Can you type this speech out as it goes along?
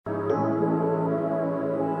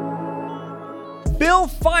Phil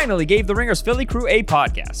finally gave the Ringers Philly crew a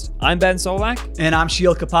podcast. I'm Ben Solak. And I'm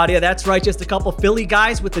Sheil Kapadia. That's right, just a couple Philly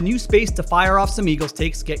guys with the new space to fire off some Eagles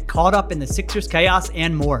takes, get caught up in the Sixers chaos,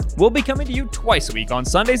 and more. We'll be coming to you twice a week on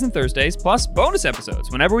Sundays and Thursdays, plus bonus episodes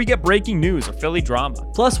whenever we get breaking news or Philly drama.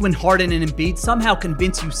 Plus, when Harden and Embiid somehow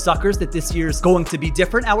convince you suckers that this year's going to be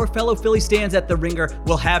different, our fellow Philly stands at the Ringer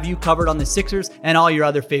will have you covered on the Sixers and all your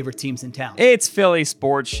other favorite teams in town. It's Philly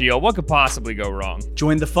Sports Shield. What could possibly go wrong?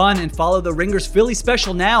 Join the fun and follow the Ringer's Philly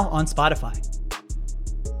special now on Spotify.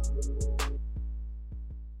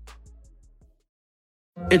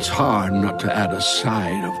 It's hard not to add a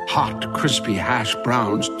side of hot, crispy hash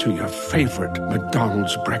browns to your favorite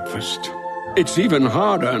McDonald's breakfast. It's even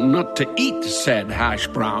harder not to eat said hash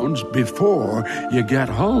browns before you get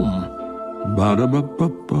home.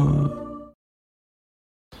 Ba-da-ba-ba-ba.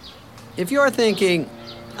 If you're thinking,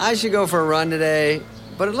 I should go for a run today,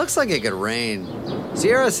 but it looks like it could rain,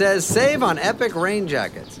 Sierra says save on epic rain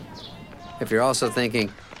jackets. If you're also thinking,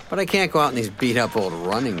 but I can't go out in these beat-up old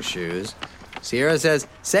running shoes, Sierra says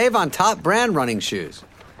save on top brand running shoes.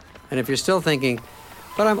 And if you're still thinking,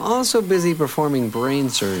 but I'm also busy performing brain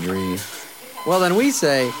surgery, well then we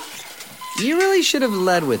say, you really should have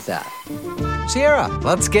led with that. Sierra,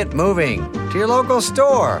 let's get moving to your local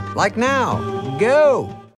store, like now.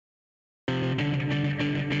 Go!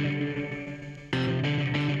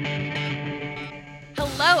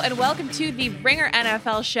 Hello and welcome to the Ringer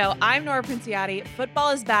NFL show. I'm Nora Princiotti.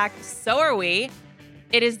 Football is back, so are we.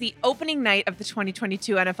 It is the opening night of the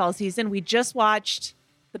 2022 NFL season. We just watched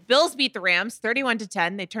the Bills beat the Rams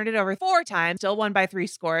 31-10. They turned it over 4 times, still won by 3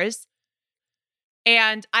 scores.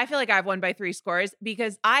 And I feel like I've won by 3 scores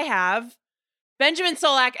because I have Benjamin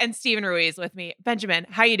Solak and Steven Ruiz with me. Benjamin,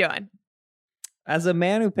 how you doing? As a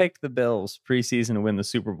man who picked the Bills preseason to win the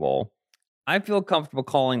Super Bowl, I feel comfortable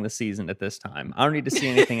calling the season at this time. I don't need to see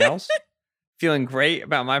anything else. Feeling great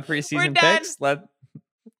about my preseason picks.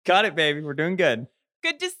 Got it, baby. We're doing good.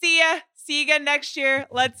 Good to see you. See you again next year.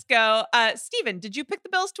 Let's go. Steven, did you pick the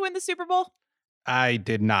Bills to win the Super Bowl? I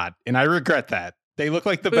did not, and I regret that. They look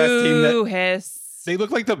like the best team. They look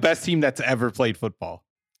like the best team that's ever played football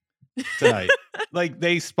tonight. Like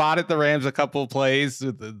they spotted the Rams a couple of plays,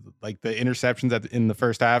 with the interceptions in the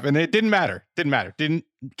first half, and it didn't matter.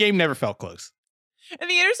 Game never felt close. And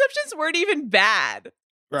the interceptions weren't even bad.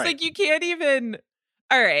 Right. It's like you can't even.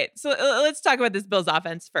 All right, so let's talk about this Bills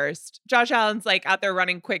offense first. Josh Allen's like out there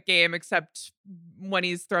running quick game, except when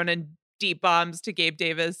he's thrown in deep bombs to Gabe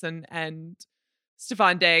Davis and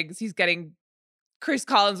Stephon Diggs. He's getting Chris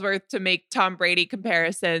Collinsworth to make Tom Brady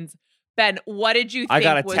comparisons. Ben, what did you think was working?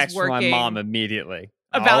 I got a text from my mom immediately.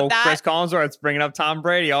 About that? Chris Collinsworth's bringing up Tom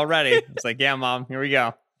Brady already. It's like, yeah, Mom, here we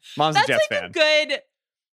go. Mom's a Jets fan.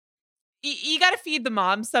 You got to feed the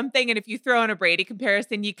mom something, and if you throw in a Brady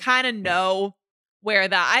comparison, you kind of know where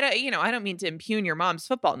that. I don't mean to impugn your mom's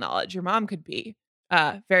football knowledge. Your mom could be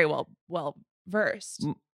very well versed.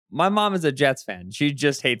 My mom is a Jets fan. She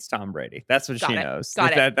just hates Tom Brady. That's what she knows.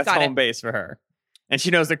 That's home base for her. And she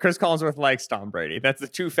knows that Chris Collinsworth likes Tom Brady. That's the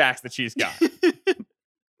 2 facts that she's got.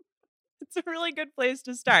 It's a really good place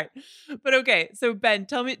to start. But okay, so Ben,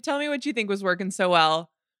 tell me what you think was working so well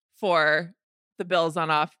for the Bills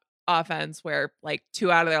on offense, where like 2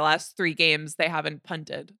 out of their last 3 games they haven't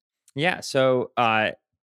punted. Yeah, so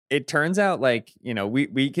it turns out like,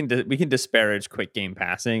 we can disparage quick game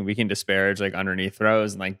passing. We can disparage like underneath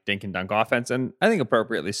throws and like dink and dunk offense, and I think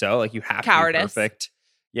appropriately so. Like you have to be perfect.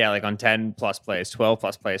 Yeah, like on 10 plus plays, 12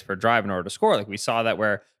 plus plays per drive in order to score. Like we saw that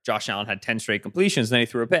where Josh Allen had 10 straight completions, and then he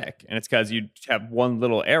threw a pick. And it's because you have one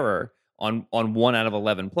little error on 1 out of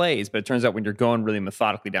 11 plays. But it turns out when you're going really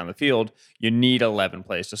methodically down the field, you need 11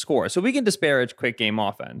 plays to score. So we can disparage quick game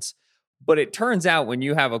offense. But it turns out when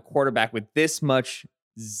you have a quarterback with this much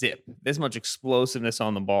zip, this much explosiveness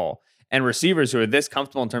on the ball, and receivers who are this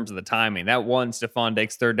comfortable in terms of the timing, that one Stephon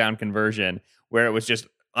Diggs 3rd down conversion where it was just,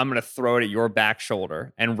 I'm going to throw it at your back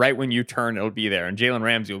shoulder, and right when you turn, it'll be there. And Jalen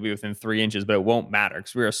Ramsey will be within 3 inches, but it won't matter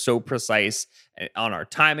because we are so precise on our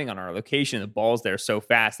timing, on our location. The ball's there so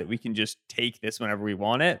fast that we can just take this whenever we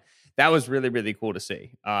want it. That was really, really cool to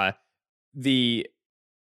see. The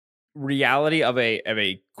reality of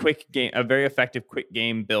a quick game, a very effective quick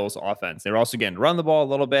game Bills offense. They're also getting to run the ball a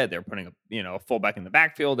little bit. They're putting a fullback in the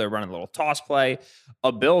backfield. They're running a little toss play.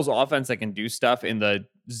 A Bills offense that can do stuff in the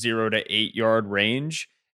 0 to 8 yard range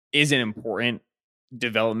is an important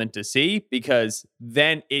development to see, because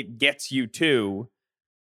then it gets you to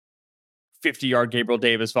 50-yard Gabriel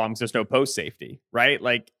Davis volumes. There's no post safety, right?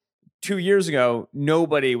 Like 2 years ago,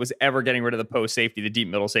 nobody was ever getting rid of the post safety, the deep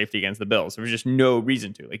middle safety against the Bills. There was just no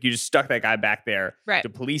reason to. Like, you just stuck that guy back there to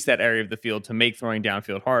police that area of the field to make throwing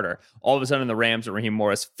downfield harder. All of a sudden, the Rams and Raheem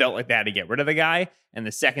Morris felt like they had to get rid of the guy. And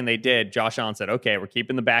the second they did, Josh Allen said, okay, we're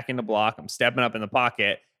keeping the back in the block. I'm stepping up in the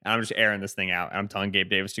pocket. And I'm just airing this thing out. And I'm telling Gabe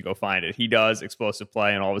Davis to go find it. He does, explosive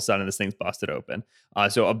play, and all of a sudden this thing's busted open.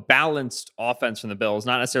 So a balanced offense from the Bills,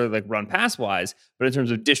 not necessarily like run pass wise, but in terms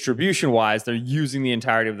of distribution wise, they're using the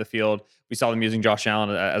entirety of the field. We saw them using Josh Allen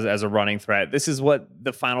as a running threat. This is what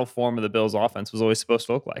the final form of the Bills offense was always supposed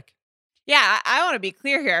to look like. Yeah, I want to be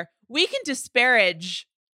clear here. We can disparage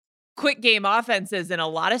quick game offenses in a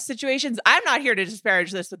lot of situations. I'm not here to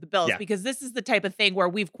disparage this with the Bills because this is the type of thing where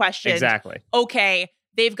we've questioned, okay,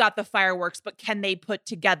 they've got the fireworks, but can they put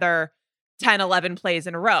together 10, 11 plays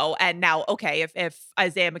in a row? And now, okay, if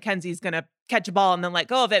Isaiah McKenzie's going to catch a ball and then let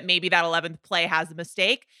go of it, maybe that 11th play has a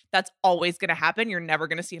mistake. That's always going to happen. You're never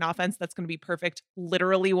going to see an offense that's going to be perfect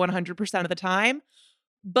literally 100% of the time.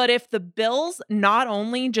 But if the Bills, not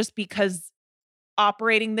only just because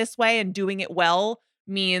operating this way and doing it well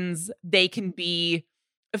means they can be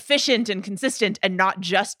efficient and consistent and not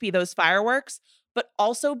just be those fireworks, but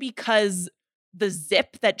also because the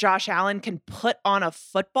zip that Josh Allen can put on a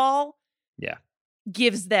football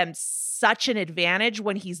gives them such an advantage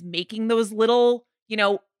when he's making those little,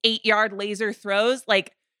 8-yard laser throws.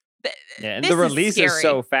 Like, and the release is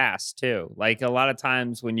so fast too. Like, a lot of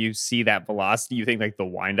times when you see that velocity, you think like the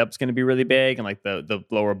windup's going to be really big and like the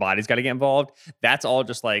lower body's got to get involved. That's all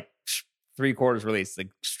just like 3/4 release, like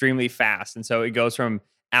extremely fast. And so it goes from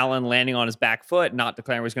Allen landing on his back foot, not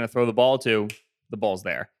declaring where he's going to throw the ball to, the ball's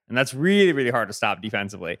there. And that's really, really hard to stop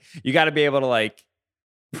defensively. You got to be able to like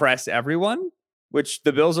press everyone, which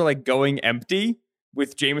the Bills are like going empty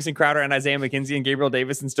with Jamison Crowder and Isaiah McKenzie and Gabriel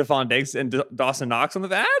Davis and Stephon Diggs and Dawson Knox on the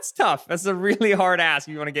back. That's tough. That's a really hard ask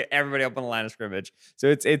if you want to get everybody up on the line of scrimmage. So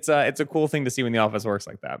it's a cool thing to see when the offense works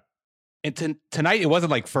like that. And tonight, it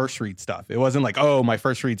wasn't like first read stuff. It wasn't like, oh, my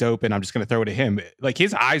first read's open, I'm just going to throw it to him. Like,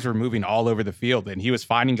 his eyes were moving all over the field and he was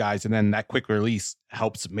finding guys. And then that quick release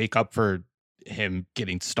helps make up for him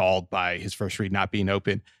getting stalled by his first read not being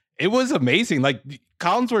open. It was amazing. Like,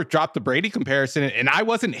 Collinsworth dropped the Brady comparison and I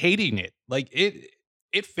wasn't hating it. Like,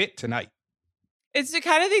 it fit tonight. It's the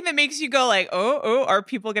kind of thing that makes you go like, oh, are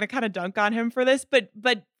people going to kind of dunk on him for this? But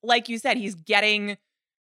like you said, he's getting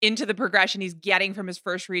into the progression. He's getting from his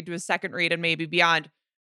first read to his second read and maybe beyond.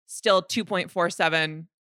 Still 2.47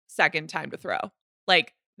 second time to throw.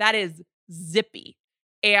 Like, that is zippy.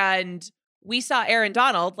 And we saw Aaron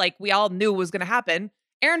Donald, like we all knew was going to happen.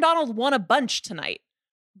 Aaron Donald won a bunch tonight.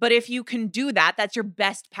 But if you can do that, that's your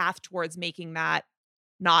best path towards making that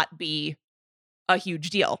not be a huge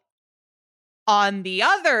deal. On the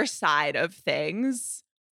other side of things,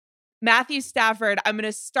 Matthew Stafford, I'm going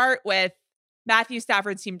to start with Matthew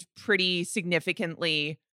Stafford seemed pretty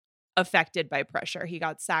significantly affected by pressure. He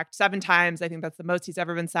got sacked 7 times. I think that's the most he's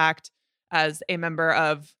ever been sacked as a member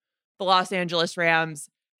of the Los Angeles Rams.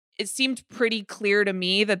 It seemed pretty clear to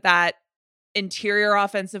me that interior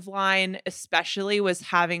offensive line especially was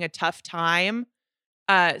having a tough time.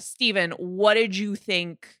 Steven, what did you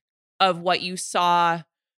think of what you saw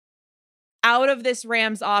out of this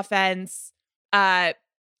Rams offense?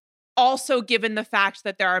 Also, given the fact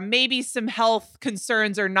that there are maybe some health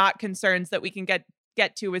concerns or not concerns that we can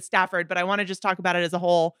get to with Stafford, but I want to just talk about it as a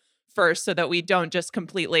whole first so that we don't just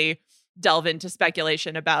completely delve into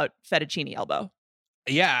speculation about fettuccine elbow.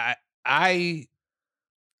 Yeah, I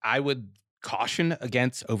would caution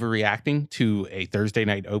against overreacting to a Thursday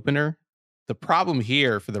night opener. The problem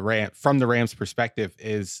here for from the Rams' perspective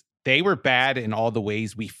is they were bad in all the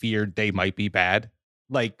ways we feared they might be bad.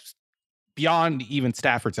 Like, beyond even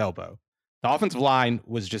Stafford's elbow. The offensive line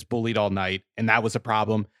was just bullied all night, and that was a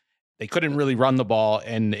problem. They couldn't really run the ball,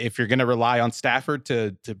 and if you're going to rely on Stafford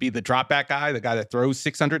to be the drop back guy, the guy that throws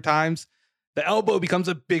 600 times, the elbow becomes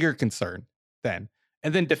a bigger concern then.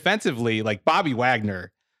 And then defensively, like Bobby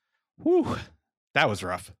Wagner, that was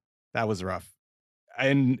rough. That was rough.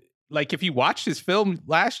 And like, if you watched his film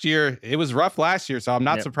last year, it was rough last year, so I'm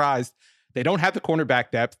not surprised. They don't have the cornerback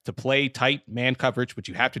depth to play tight man coverage, which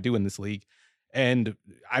you have to do in this league. And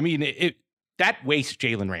I mean, that wastes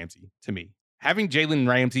Jalen Ramsey to me. Having Jalen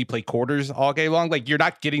Ramsey play quarters all game long, like, you're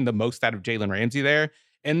not getting the most out of Jalen Ramsey there.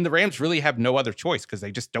 And the Rams really have no other choice because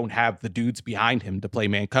they just don't have the dudes behind him to play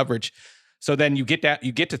man coverage. So then you get to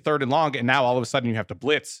 3rd and long, and now all of a sudden you have to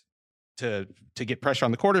blitz to get pressure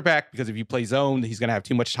on the quarterback, because if you play zone, he's going to have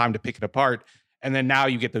too much time to pick it apart. And then now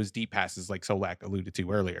you get those deep passes like Solak alluded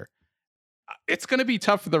to earlier. It's going to be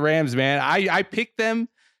tough for the Rams, man. I picked them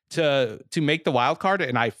to make the wild card,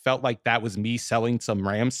 and I felt like that was me selling some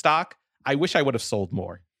Rams stock. I wish I would have sold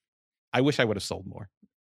more.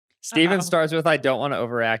 Steven starts with, I don't want to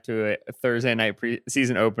overact to a Thursday night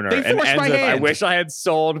preseason opener. They and forced ends my with, hand. I wish I had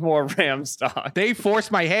sold more Ram stock. They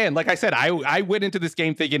forced my hand. Like I said, I went into this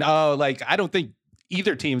game thinking, oh, like, I don't think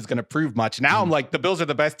either team is going to prove much. Now I'm like, the Bills are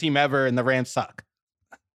the best team ever and the Rams suck.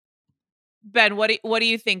 Ben, what do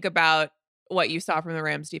you think about what you saw from the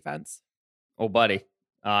Rams defense? Oh, buddy.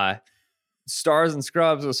 Stars and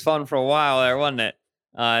Scrubs was fun for a while there, wasn't it?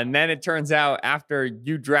 And then it turns out after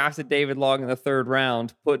you drafted David Long in the 3rd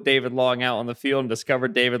round, put David Long out on the field and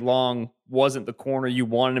discovered David Long wasn't the corner you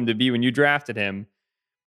wanted him to be when you drafted him,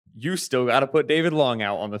 you still got to put David Long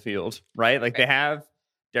out on the field, right? Like, they have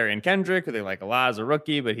Darian Kendrick, who they like a lot as a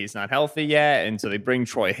rookie, but he's not healthy yet. And so they bring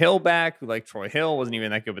Troy Hill back, who, like, Troy Hill wasn't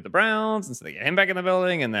even that good with the Browns. And so they get him back in the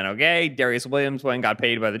building. And then, okay, Darius Williams went and got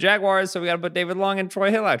paid by the Jaguars. So we got to put David Long and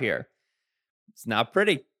Troy Hill out here. It's not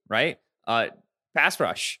pretty, right? Pass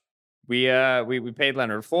rush. We paid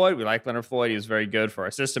Leonard Floyd. We like Leonard Floyd. He was very good for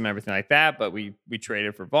our system, everything like that. But we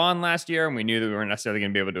traded for Vaughn last year, and we knew that we weren't necessarily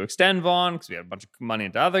going to be able to extend Vaughn because we had a bunch of money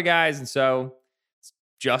into other guys. And so it's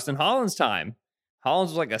Justin Hollins' time.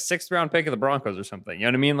 Hollins was like a 6th round pick of the Broncos or something. You know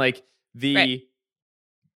what I mean? Like, the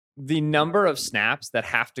number of snaps that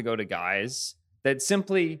have to go to guys that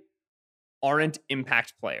simply aren't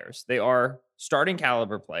impact players. They are starting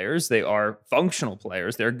caliber players. They are functional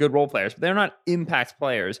players. They're good role players, but they're not impact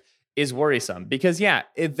players, is worrisome. Because, yeah,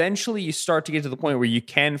 eventually you start to get to the point where you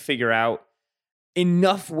can figure out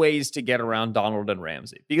enough ways to get around Donald and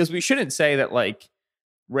Ramsey. Because we shouldn't say that, like,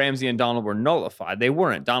 Ramsey and Donald were nullified. They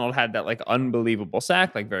weren't. Donald had that, like, unbelievable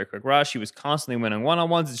sack, like, very quick rush. He was constantly winning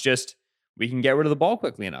one-on-ones. It's just, we can get rid of the ball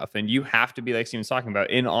quickly enough. And you have to be, like Steven's talking about,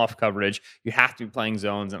 in off coverage. You have to be playing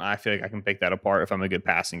zones. And I feel like I can pick that apart if I'm a good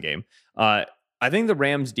passing game. I think the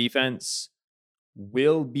Rams defense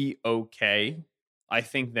will be okay. I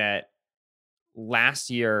think that last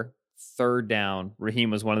year, 3rd down, Raheem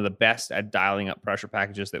was one of the best at dialing up pressure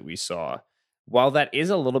packages that we saw. While that is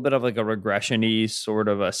a little bit of like a regression-y sort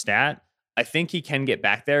of a stat, I think he can get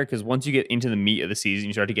back there because once you get into the meat of the season,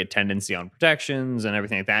 you start to get tendency on protections and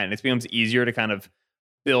everything like that. And it becomes easier to kind of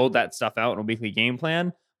build that stuff out in a weekly game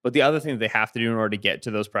plan. But the other thing that they have to do in order to get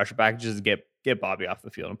to those pressure packages is get Bobby off the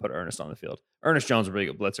field and put Ernest on the field. Ernest Jones is a really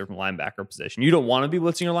good blitzer from linebacker position. You don't want to be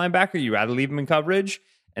blitzing your linebacker. You rather leave him in coverage.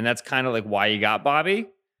 And that's kind of like why you got Bobby.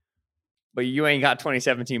 But you ain't got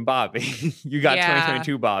 2017 Bobby. You got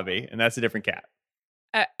 2022 Bobby. And that's a different cat.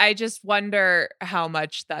 I just wonder how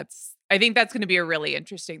much I think that's going to be a really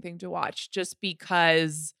interesting thing to watch, just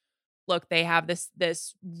because, look, they have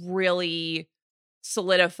this really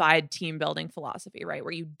solidified team building philosophy, right?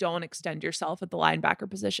 Where you don't extend yourself at the linebacker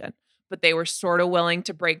position, but they were sort of willing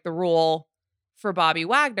to break the rule for Bobby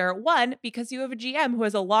Wagner. One, because you have a GM who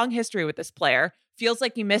has a long history with this player, feels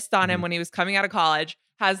like you missed on him when he was coming out of college,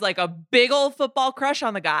 has like a big old football crush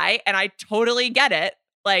on the guy. And I totally get it.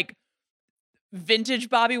 Like, vintage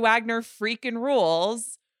Bobby Wagner freaking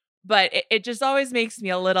rules. But it just always makes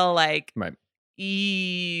me a little like, right,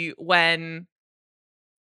 when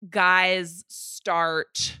guys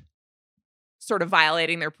start sort of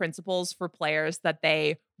violating their principles for players that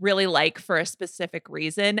they really like for a specific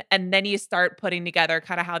reason. And then you start putting together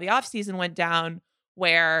kind of how the offseason went down,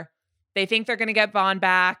 where they think they're going to get Vaughn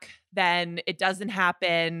back, then it doesn't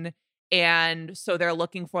happen. And so they're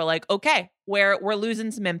looking for like, okay, we're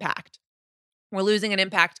losing some impact. We're losing an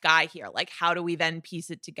impact guy here. Like, how do we then piece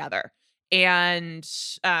it together? And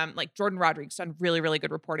like Jordan Rodriguez done really, really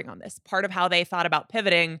good reporting on this. Part of how they thought about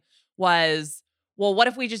pivoting was, well, what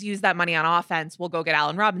if we just use that money on offense? We'll go get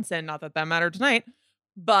Allen Robinson. Not that mattered tonight.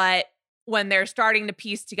 But when they're starting to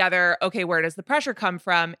piece together, okay, where does the pressure come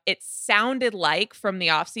from? It sounded like from the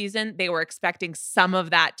offseason, they were expecting some of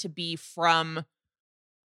that to be from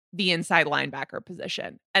the inside linebacker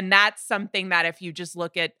position. And that's something that if you just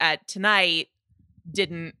look at tonight,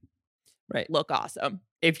 didn't look awesome.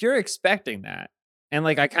 If you're expecting that, and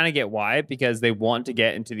like I kind of get why, because they want to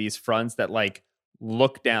get into these fronts that like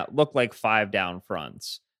look like 5 down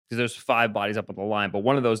fronts, because there's 5 bodies up on the line, but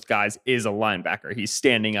one of those guys is a linebacker. He's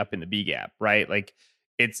standing up in the B gap, right? Like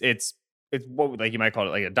it's what like you might call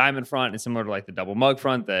it like a diamond front. It's similar to like the double mug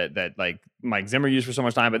front that like Mike Zimmer used for so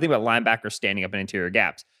much time. But think about linebackers standing up in interior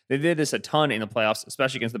gaps. They did this a ton in the playoffs,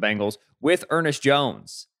 especially against the Bengals with Ernest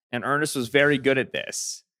Jones. And Ernest was very good at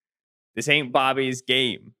this. This ain't Bobby's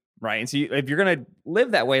game, right? And so if you're going to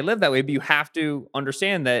live that way, but you have to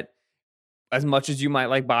understand that as much as you might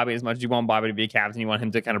like Bobby, as much as you want Bobby to be a captain, you want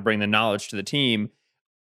him to kind of bring the knowledge to the team.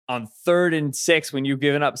 On 3rd and 6, when you've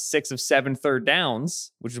given up 6 of 7 third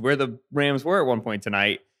downs, which is where the Rams were at one point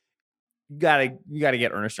tonight, you gotta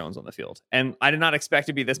get Ernest Jones on the field. And I did not expect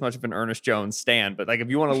to be this much of an Ernest Jones stan, but like if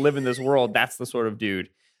you want to live in this world, that's the sort of dude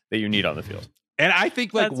that you need on the field. And I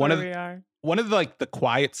think like one of the like the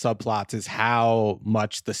quiet subplots is how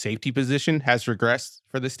much the safety position has regressed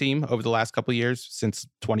for this team over the last couple of years since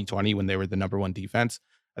 2020 when they were the number one defense.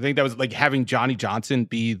 I think that was like having Johnny Johnson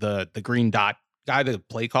be the green dot guy, the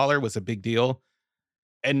play caller, was a big deal.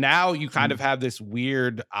 And now you kind of have this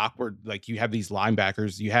weird, awkward, like you have these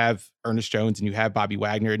linebackers, you have Ernest Jones and you have Bobby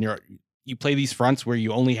Wagner, and you play these fronts where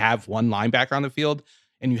you only have one linebacker on the field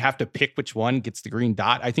and you have to pick which one gets the green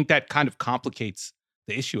dot. I think that kind of complicates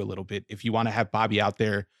the issue a little bit. If you want to have Bobby out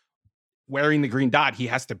there wearing the green dot, he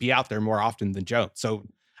has to be out there more often than Jones. So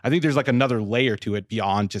I think there's like another layer to it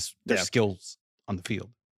beyond just their skills on the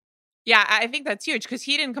field. Yeah, I think that's huge because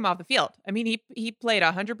he didn't come off the field. I mean, he played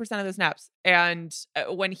 100% of the snaps. And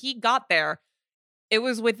when he got there, it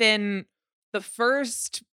was within the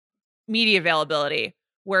first media availability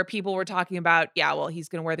where people were talking about, yeah, well, he's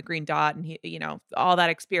going to wear the green dot and he, all that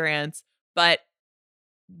experience. But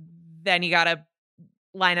then you got to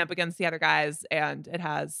line up against the other guys and it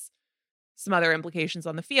has some other implications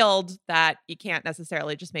on the field that you can't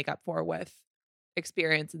necessarily just make up for with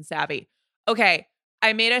experience and savvy. Okay.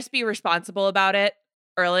 I made us be responsible about it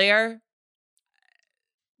earlier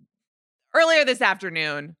this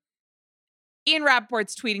afternoon. Ian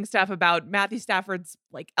Rappaport's tweeting stuff about Matthew Stafford's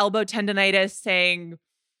like elbow tendonitis, saying,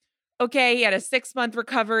 okay, he had a 6-month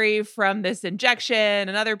recovery from this injection,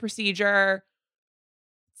 another procedure,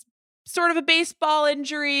 sort of a baseball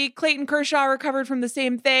injury. Clayton Kershaw recovered from the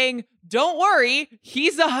same thing. Don't worry,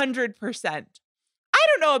 he's 100%. I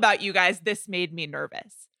don't know about you guys. This made me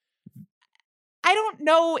nervous. I don't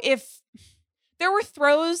know if there were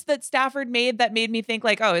throws that Stafford made that made me think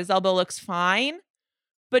like, oh, his elbow looks fine,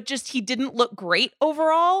 but just he didn't look great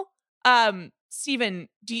overall. Steven,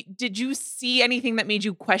 did you see anything that made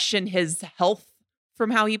you question his health from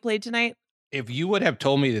how he played tonight? If you would have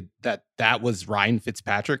told me that was Ryan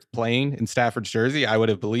Fitzpatrick playing in Stafford's jersey, I would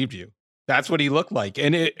have believed you. That's what he looked like.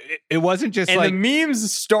 And it wasn't just and the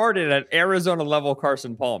memes started at Arizona level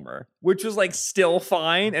Carson Palmer, which was like still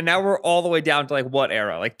fine. And now we're all the way down to like what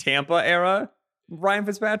era? Like Tampa era? Ryan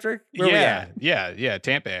Fitzpatrick? Yeah.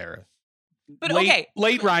 Tampa era. But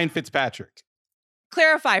late Ryan Fitzpatrick.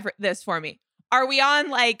 Clarify this for me. Are we on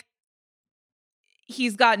like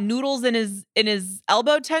he's got noodles in his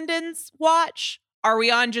elbow tendons watch? Are we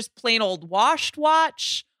on just plain old washed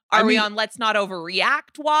watch? Are we on let's not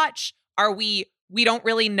overreact watch? Are we don't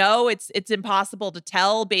really know. It's impossible to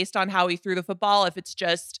tell based on how he threw the football if it's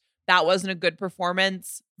just that wasn't a good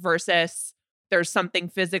performance versus there's something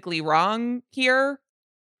physically wrong here.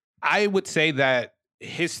 I would say that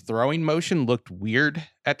his throwing motion looked weird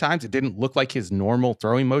at times. It didn't look like his normal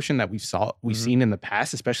throwing motion that we've seen in the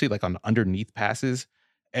past, especially like on underneath passes.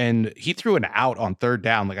 And he threw an out on third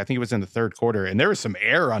down. Like I think it was in the third quarter, and there was some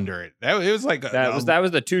air under it. It was like that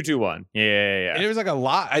was the 2-2-1. Yeah. It was like a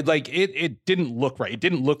lot. It didn't look right. It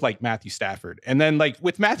didn't look like Matthew Stafford. And then like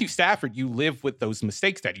with Matthew Stafford, you live with those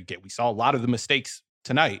mistakes that you get. We saw a lot of the mistakes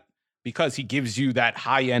tonight because he gives you that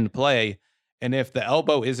high end play. And if the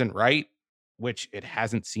elbow isn't right, which it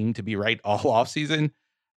hasn't seemed to be right all offseason,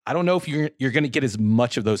 I don't know if you're going to get as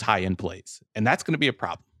much of those high end plays, and that's going to be a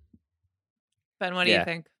problem. Ben, what do you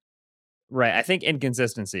think? Right. I think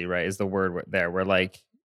inconsistency, right, is the word there. Where like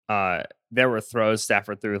there were throws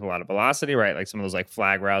Stafford threw with a lot of velocity, right? Like some of those like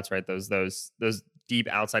flag routes, right? Those deep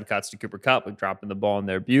outside cuts to Cooper Kupp, like dropping the ball in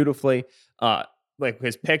there beautifully. Like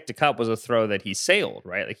his pick to Kupp was a throw that he sailed,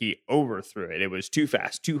 right? Like he overthrew it. It was too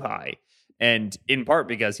fast, too high. And in part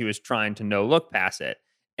because he was trying to no look pass it.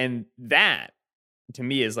 And that to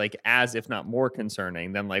me is like as if not more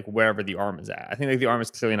concerning than like wherever the arm is at. I think like the arm is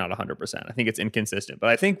clearly not 100%. I think it's inconsistent, but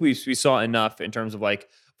I think we saw enough in terms of like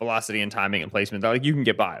velocity and timing and placement that like you can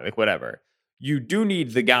get by, like whatever. You do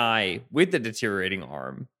need the guy with the deteriorating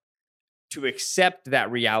arm to accept that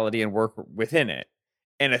reality and work within it.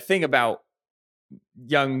 And a thing about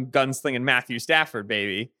young gunslinging Matthew Stafford,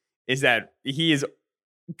 baby, is that he is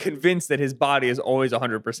convinced that his body is always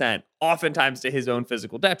 100%, oftentimes to his own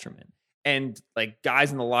physical detriment. And like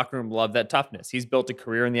guys in the locker room love that toughness. He's built a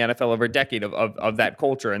career in the NFL over a decade of that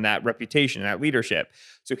culture and that reputation and that leadership.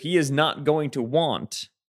 So he is not going to want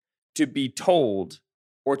to be told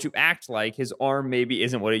or to act like his arm maybe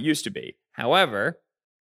isn't what it used to be. However,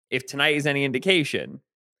 if tonight is any indication,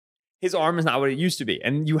 his arm is not what it used to be.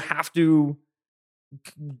 And you have to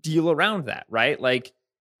deal around that, right? Like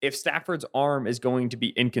if Stafford's arm is going to be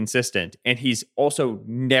inconsistent and he's also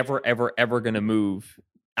never, ever, ever going to move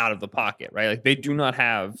out of the pocket, right? Like they do not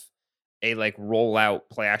have a like rollout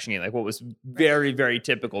play action game, like what was very, very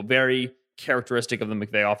typical, very characteristic of the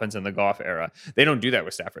McVay offense in the Goff era. They don't do that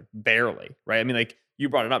with Stafford, barely, right? I mean, like you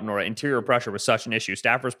brought it up, Nora. Interior pressure was such an issue.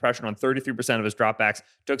 Stafford's pressured on 33% of his dropbacks,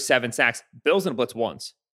 took 7 sacks. Bills didn't blitz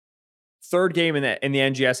once. Third game in the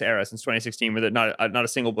NGS era since 2016 with not a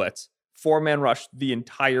single blitz. 4-man rush the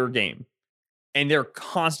entire game, and they're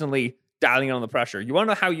constantly dialing in on the pressure. You want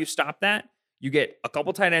to know how you stop that? You get a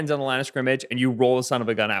couple tight ends on the line of scrimmage, and you roll the son of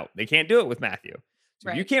a gun out. They can't do it with Matthew. So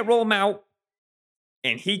right. You can't roll him out,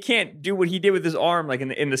 and he can't do what he did with his arm, like in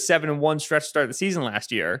the 7-1 stretch start of the season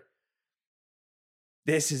last year.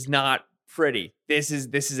 This is not pretty. This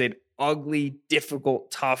is an ugly, difficult,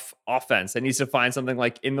 tough offense that needs to find something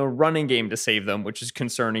like in the running game to save them, which is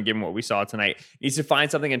concerning given what we saw tonight. Needs to find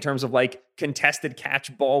something in terms of like contested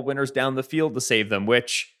catch ball winners down the field to save them,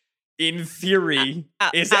 which in theory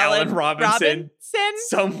is Allen Robinson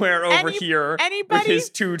somewhere over here with his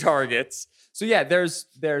 2 targets. So yeah, there's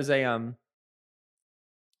a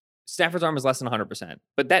Stafford's arm is less than 100%,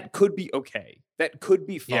 but that could be okay. That could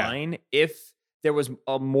be fine if there was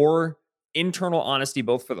a more internal honesty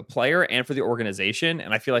both for the player and for the organization,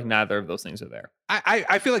 and I feel like neither of those things are there.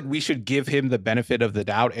 I feel like we should give him the benefit of the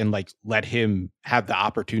doubt and like let him have the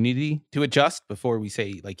opportunity to adjust before we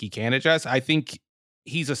say like he can adjust. I think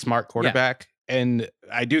he's a smart quarterback, and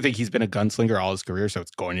I do think he's been a gunslinger all his career, so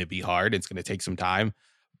it's going to be hard. It's going to take some time.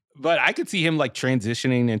 But I could see him like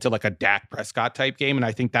transitioning into like a Dak Prescott type game, and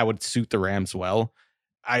I think that would suit the Rams well.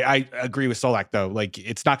 I agree with Solak though. Like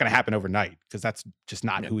it's not going to happen overnight because that's just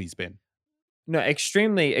not who he's been. No,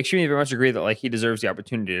 extremely very much agree that like he deserves the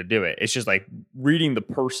opportunity to do it. It's just like reading the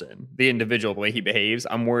person, the individual, the way he behaves.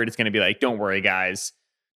 I'm worried it's going to be like, don't worry, guys,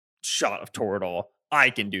 shot of Toradol.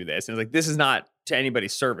 I can do this. And it's like, this is not to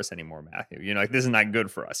anybody's service anymore, Matthew. You know, like this is not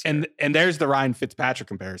good for us here. And there's the Ryan Fitzpatrick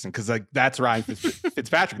comparison because like that's Ryan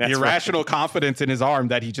Fitzpatrick, the irrational confidence in his arm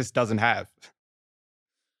that he just doesn't have.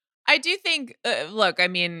 I do think, look, I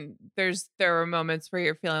mean, there are moments where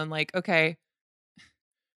you're feeling like, okay,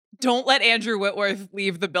 don't let Andrew Whitworth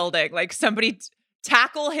leave the building. Like somebody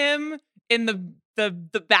tackle him in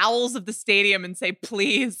the bowels of the stadium and say,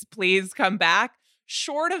 please come back.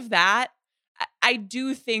 Short of that, I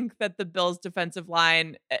do think that the Bills defensive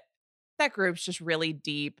line, that group's just really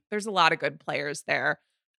deep. There's a lot of good players there.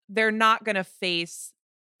 They're not going to face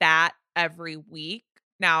that every week.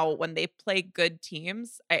 Now, when they play good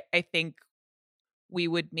teams, I think we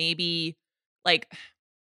would maybe like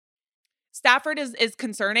Stafford is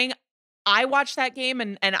concerning. I watched that game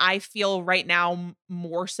and I feel right now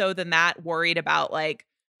more so than that worried about like,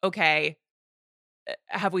 okay,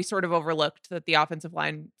 have we sort of overlooked that the offensive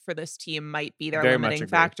line for this team might be their limiting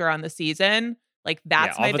factor on the season? Like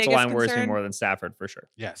that's my biggest concern. Offensive line worries me more than Stafford for sure.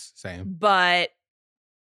 Yes, same. But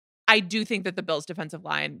I do think that the Bills defensive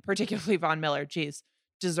line, particularly Von Miller,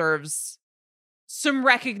 deserves some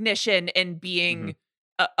recognition in being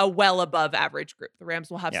a well above average group. The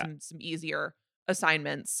Rams will have some easier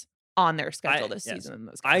assignments on their schedule this season. In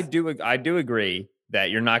those cases. I do agree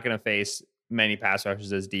that you're not going to face many pass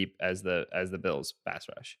rushes as deep as the Bills pass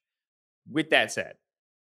rush. With that said,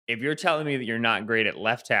 if you're telling me that you're not great at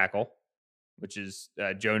left tackle, which is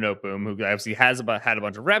Joe Noteboom, who obviously had a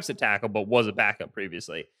bunch of reps at tackle, but was a backup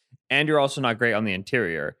previously, and you're also not great on the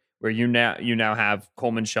interior, where you now have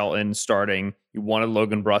Coleman Shelton starting. You wanted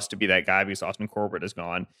Logan Bruss to be that guy because Austin Corbett is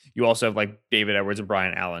gone. You also have like David Edwards and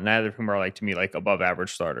Brian Allen, neither of whom are like to me like above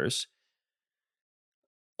average starters.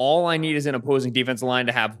 All I need is an opposing defensive line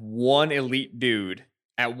to have one elite dude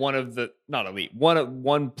at one of the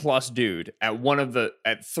one plus dude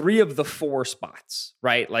at 3 of the 4 spots,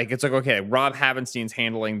 right? Like it's like, okay, Rob Havenstein's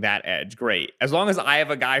handling that edge. Great. As long as I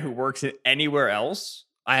have a guy who works it anywhere else,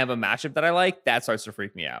 I have a matchup that I like, that starts to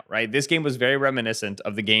freak me out, right? This game was very reminiscent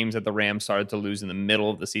of the games that the Rams started to lose in the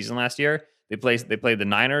middle of the season last year. They played the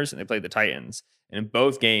Niners and they played the Titans. And in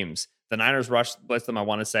both games, the Niners blitzed them, I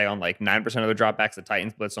want to say, on like 9% of the dropbacks. The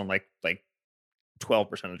Titans blitzed on like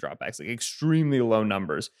 12% of the dropbacks, like extremely low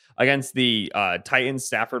numbers. Against the Titans,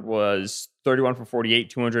 Stafford was 31 for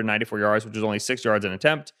 48, 294 yards, which is only 6 yards an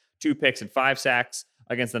attempt, 2 picks and 5 sacks.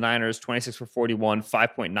 Against the Niners, 26 for 41,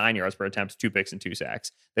 5.9 yards per attempt, 2 picks and 2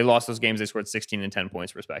 sacks. They lost those games. They scored 16 and 10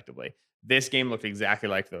 points respectively. This game looked exactly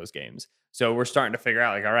like those games. So we're starting to figure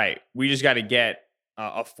out like, all right, we just got to get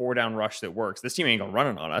a 4-down rush that works. This team ain't going to run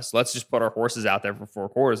it on us. Let's just put our horses out there for 4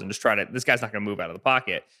 quarters and just try to, this guy's not going to move out of the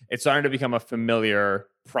pocket. It's starting to become a familiar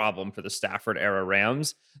problem for the Stafford era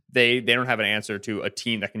Rams. They don't have an answer to a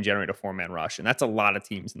team that can generate a 4-man rush. And that's a lot of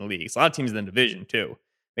teams in the league. It's a lot of teams in the division too.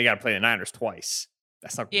 They got to play the Niners twice.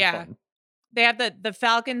 That's not really fun. They have the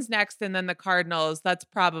Falcons next and then the Cardinals. That's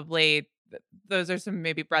probably, those are some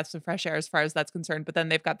maybe breaths of fresh air as far as that's concerned. But then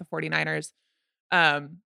they've got the 49ers.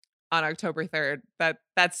 on October 3rd.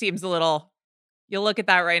 That seems a little, you'll look at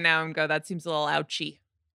that right now and go, that seems a little ouchy.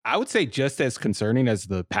 I would say just as concerning as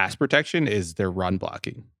the pass protection is their run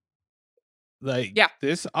blocking. Like,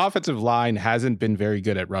 this offensive line hasn't been very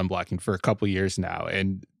good at run blocking for a couple years now.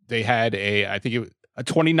 And they had a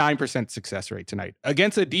 29% success rate tonight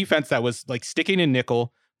against a defense that was like sticking in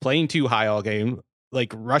nickel, playing too high all game,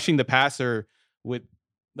 like rushing the passer with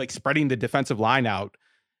like spreading the defensive line out.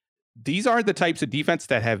 These aren't the types of defense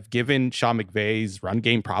that have given Sean McVay's run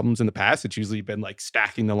game problems in the past. It's usually been like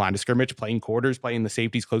stacking the line of scrimmage, playing quarters, playing the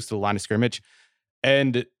safeties close to the line of scrimmage.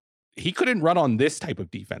 And he couldn't run on this type of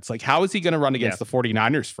defense. Like, how is he going to run against the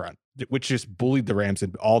 49ers front, which just bullied the Rams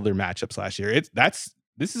in all their matchups last year?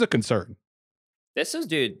 This is a concern.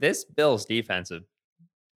 This Bills defensive.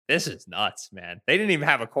 This is nuts, man. They didn't even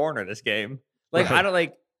have a corner this game. Like, right. I don't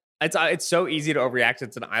like, it's so easy to overreact.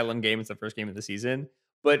 It's an island game. It's the first game of the season.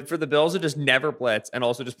 But for the Bills to just never blitz and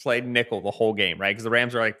also just play nickel the whole game, right? Because the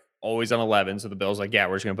Rams are like always on 11. So the Bills like,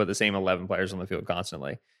 we're just going to put the same 11 players on the field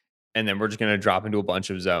constantly. And then we're just going to drop into a bunch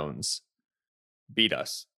of zones. Beat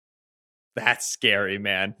us. That's scary,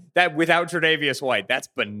 man. That without Tre'Davious White, that's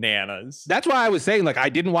bananas. That's why I was saying, like, I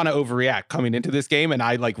didn't want to overreact coming into this game. And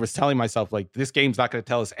I like was telling myself, like, this game's not going to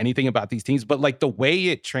tell us anything about these teams. But like the way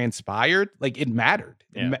it transpired, like it mattered.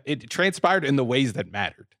 Yeah. It transpired in the ways that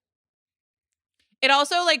mattered. It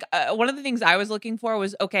also, like, one of the things I was looking for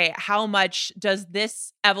was, okay, how much does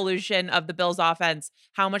this evolution of the Bills offense,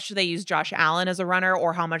 how much do they use Josh Allen as a runner,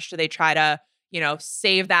 or how much do they try to,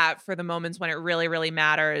 save that for the moments when it really, really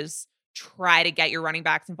matters, try to get your running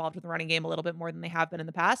backs involved with the running game a little bit more than they have been in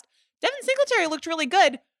the past? Devin Singletary looked really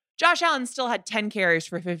good. Josh Allen still had 10 carries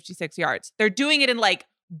for 56 yards. They're doing it in, like,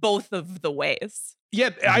 both of the ways.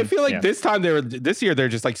 Yeah, I feel like this year they're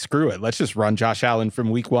just like, screw it. Let's just run Josh Allen from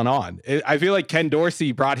week 1 on. I feel like Ken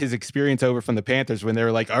Dorsey brought his experience over from the Panthers when they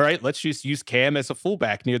were like, all right, let's just use Cam as a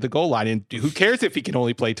fullback near the goal line. And who cares if he can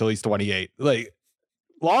only play till he's 28? Like,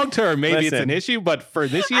 long term, maybe it's an issue, but for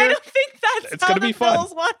this year, I don't think it's going to be fun.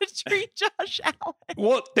 Bills want to treat Josh Allen.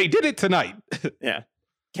 Well, they did it tonight. Yeah.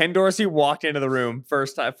 Ken Dorsey walked into the room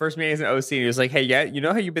first meeting as an OC, and he was like, hey, you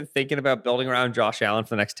know how you've been thinking about building around Josh Allen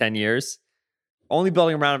for the next 10 years? Only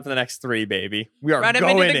building around him for the next 3, baby. We are run him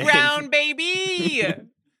going into the ground, baby.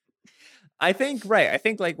 I think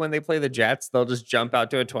like when they play the Jets, they'll just jump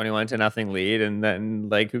out to a 21-0 lead, and then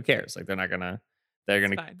like who cares? Like they're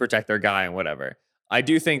gonna protect their guy and whatever. I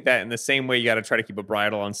do think that in the same way you got to try to keep a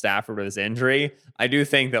bridle on Stafford with his injury. I do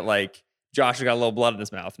think that like Josh has got a little blood in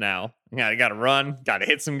his mouth now. You got to run, got to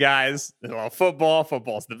hit some guys. There's a little football.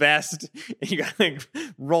 Football's the best. You got to like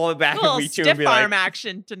roll it back in week 2 and be like, stiff arm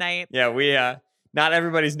action tonight. Yeah, we not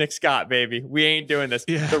everybody's Nick Scott, baby. We ain't doing this.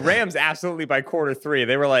 Yeah. The Rams absolutely by quarter 3,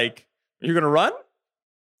 they were like, you're going to run?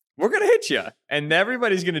 We're going to hit you. And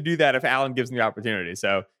everybody's going to do that if Allen gives them the opportunity.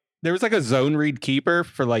 So there was like a zone read keeper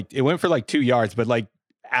for like, it went for like 2 yards, but like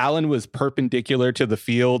Allen was perpendicular to the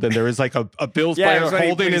field. And there was like a Bills player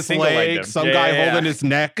holding his leg, some guy holding his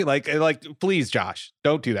neck. Like, please, Josh,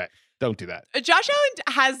 don't do that. Don't do that. Josh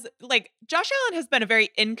Allen has been a very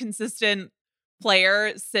inconsistent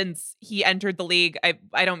player since he entered the league.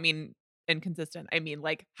 I don't mean inconsistent. I mean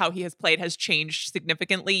like how he has played has changed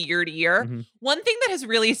significantly year to year. Mm-hmm. One thing that has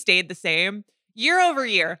really stayed the same year over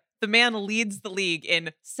year, the man leads the league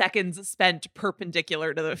in seconds spent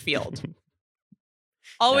perpendicular to the field.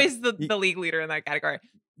 Always the league leader in that category.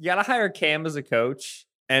 You got to hire Cam as a coach,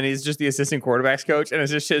 and he's just the assistant quarterbacks coach, and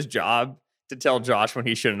it's just his job to tell Josh when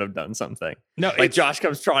he shouldn't have done something. No, like Josh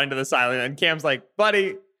comes trotting to the sideline, and Cam's like,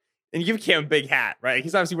 buddy, and you give Cam a big hat, right?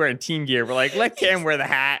 He's obviously wearing team gear, but like, let Cam wear the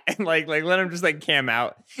hat and like let him just like Cam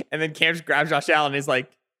out. And then Cam just grabs Josh Allen and is like,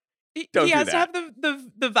 don't he do has that. To have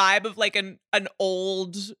the vibe of like an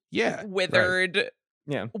old, withered,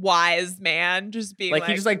 wise man, just being like,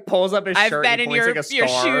 he just like pulls up his shirt and points like a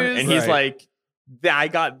star, shoes. And he's like, I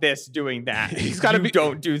got this doing that. He's got to be,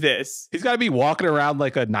 don't do this. He's got to be walking around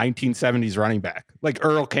like a 1970s running back, like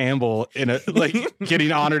Earl Campbell in a like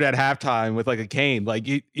getting honored at halftime with like a cane. Like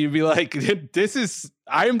you'd be like,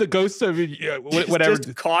 I am the ghost of whatever.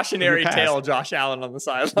 Just cautionary tale, Josh Allen on the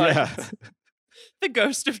sideline. Yeah. The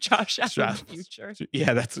ghost of Josh Allen in the future.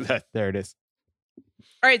 Yeah, that's there it is.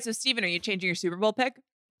 All right, so Steven, are you changing your Super Bowl pick?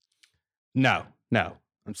 No.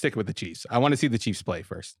 I'm sticking with the Chiefs. I want to see the Chiefs play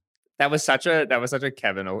first. That was such a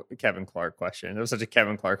Kevin Clark question. It was such a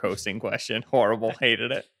Kevin Clark hosting question. Horrible.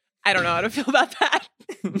 Hated it. I don't know how to feel about that.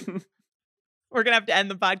 We're gonna have to end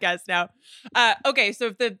the podcast now. Okay,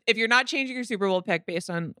 so if you're not changing your Super Bowl pick based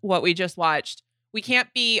on what we just watched, we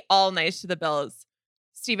can't be all nice to the Bills.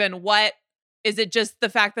 Steven, what Is it just the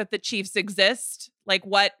fact that the Chiefs exist? Like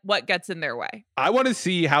what gets in their way? I want to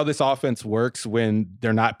see how this offense works when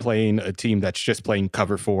they're not playing a team that's just playing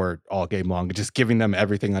cover 4 all game long and just giving them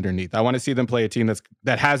everything underneath. I want to see them play a team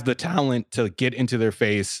that has the talent to get into their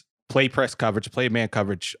face, play press coverage, play man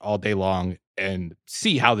coverage all day long, and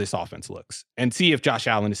see how this offense looks and see if Josh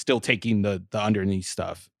Allen is still taking the underneath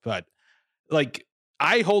stuff. But like,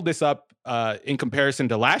 I hold this up in comparison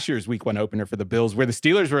to last year's week 1 opener for the Bills, where the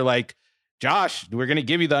Steelers were like, Josh, we're going to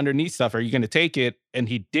give you the underneath stuff. Are you going to take it? And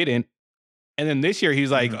he didn't. And then this year he's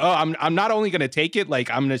like, I'm not only going to take it, like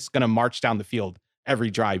I'm just going to march down the field every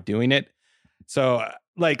drive doing it. So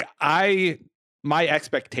like my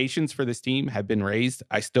expectations for this team have been raised.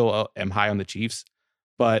 I still am high on the Chiefs,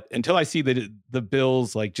 but until I see the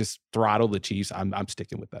Bills like just throttle the Chiefs, I'm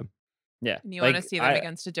sticking with them. Yeah. And you want to see them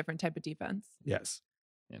against a different type of defense. Yes.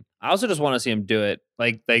 Yeah. I also just want to see him do it.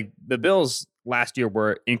 Like the Bills last year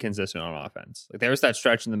were inconsistent on offense. Like there was that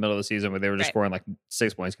stretch in the middle of the season where they were just scoring like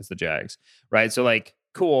 6 points against the Jags. Right. So like,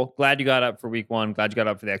 cool. Glad you got up for week 1. Glad you got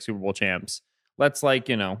up for the ex Super Bowl champs. Let's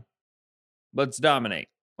let's dominate.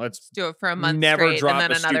 Let's do it for a month never straight, drop and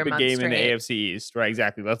then a stupid game straight. in the AFC East. Right.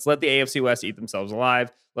 Exactly. Let's let the AFC West eat themselves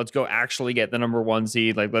alive. Let's go actually get the number 1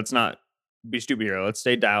 seed. Like, let's not be stupid here. Let's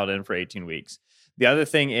stay dialed in for 18 weeks. The other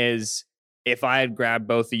thing is, if I had grabbed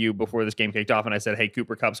both of you before this game kicked off and I said, hey,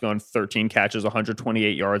 Cooper Kupp's going 13 catches,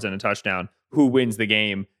 128 yards and a touchdown, who wins the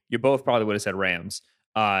game? You both probably would have said Rams.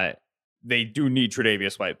 They do need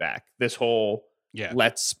Tre'Davious White back. This whole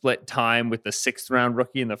let's split time with the 6th round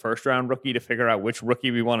rookie and the 1st round rookie to figure out which rookie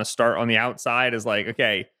we want to start on the outside is like,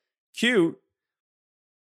 okay, cute.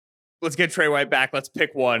 Let's get Trey White back. Let's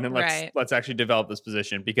pick one and let's actually develop this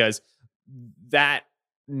position, because that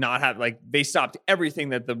not have they stopped everything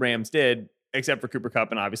that the Rams did except for Cooper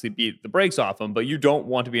Kupp and obviously beat the brakes off them. But you don't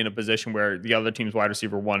want to be in a position where the other team's wide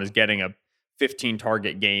receiver 1 is getting a 15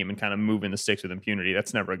 target game and kind of moving the sticks with impunity.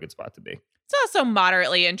 That's never a good spot to be. It's also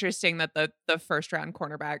moderately interesting that the 1st round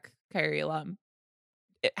cornerback Kyrie Elam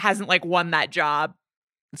hasn't won that job.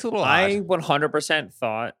 It's a little I 100%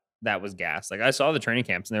 thought that was gas. Like I saw the training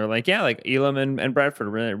camps and they were like, yeah, like Elam and Bradford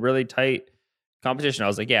are really, really tight competition. I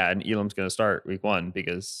was like, yeah, and Elam's going to start week 1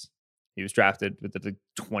 because he was drafted with the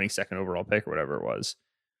 22nd overall pick or whatever it was.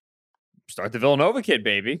 Start the Villanova kid,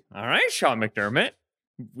 baby. All right, Sean McDermott.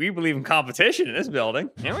 We believe in competition in this building.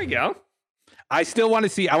 Here we go. I want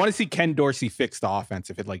to see Ken Dorsey fix the offense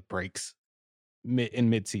if it breaks in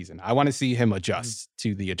mid-season. I want to see him adjust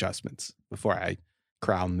to the adjustments before I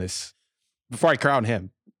crown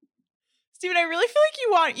him. Steven, I really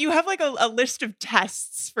feel like you have a list of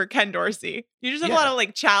tests for Ken Dorsey. You just have a lot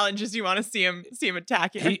of challenges you want to see him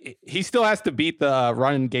attacking. He still has to beat the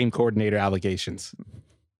run game coordinator allegations.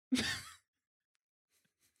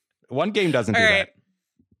 One game doesn't do that.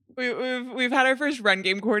 We've had our first run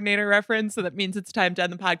game coordinator reference, so that means it's time to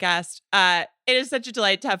end the podcast. It is such a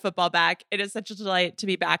delight to have football back. It is such a delight to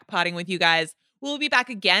be back potting with you guys. We'll be back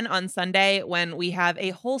again on Sunday when we have a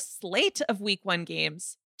whole slate of week 1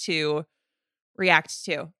 games to react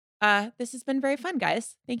to. This has been very fun,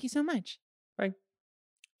 guys. Thank you so much. Bye.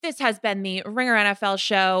 This has been the Ringer NFL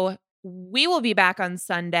show. We will be back on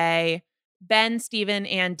Sunday. Ben, Steven,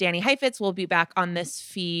 and Danny Heifetz will be back on this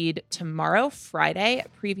feed tomorrow, Friday,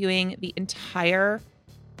 previewing the entire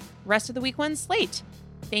rest of the week 1 slate.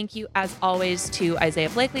 Thank you, as always, to Isaiah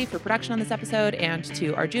Blakely for production on this episode and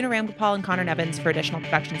to Arjuna Ramgopal and Connor Nevins for additional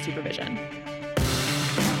production supervision.